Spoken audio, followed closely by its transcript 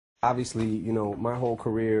Obviously, you know, my whole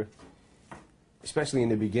career, especially in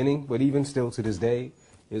the beginning, but even still to this day,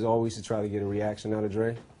 is always to try to get a reaction out of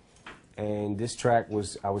Dre. And this track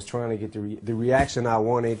was, I was trying to get the reaction I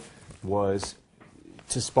wanted was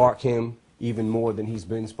to spark him even more than he's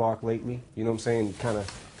been sparked lately. You know what I'm saying? Kind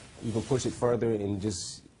of even push it further and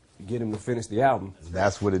just get him to finish the album.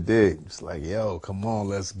 That's what it did. It's like, yo, come on,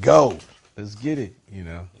 let's go. Let's get it, you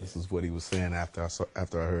know. This is what he was saying after I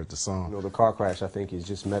heard the song. You know, the car crash, I think, is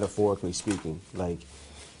just metaphorically speaking, like,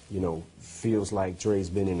 you know, feels like Dre's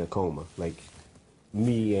been in a coma. Like,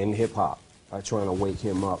 me and hip-hop are trying to wake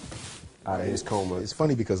him up out of his coma. It's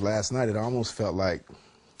funny because last night it almost felt like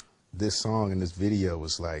this song and this video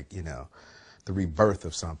was like, you know, the rebirth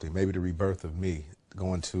of something, maybe the rebirth of me,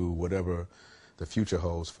 going to whatever the future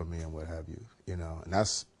holds for me and what have you, you know. And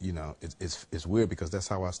that's, you know, it's weird because that's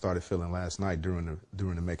how I started feeling last night during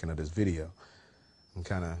the making of this video. I'm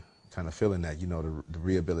kind of feeling that, you know, the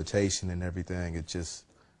rehabilitation and everything. It just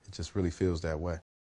really feels that way.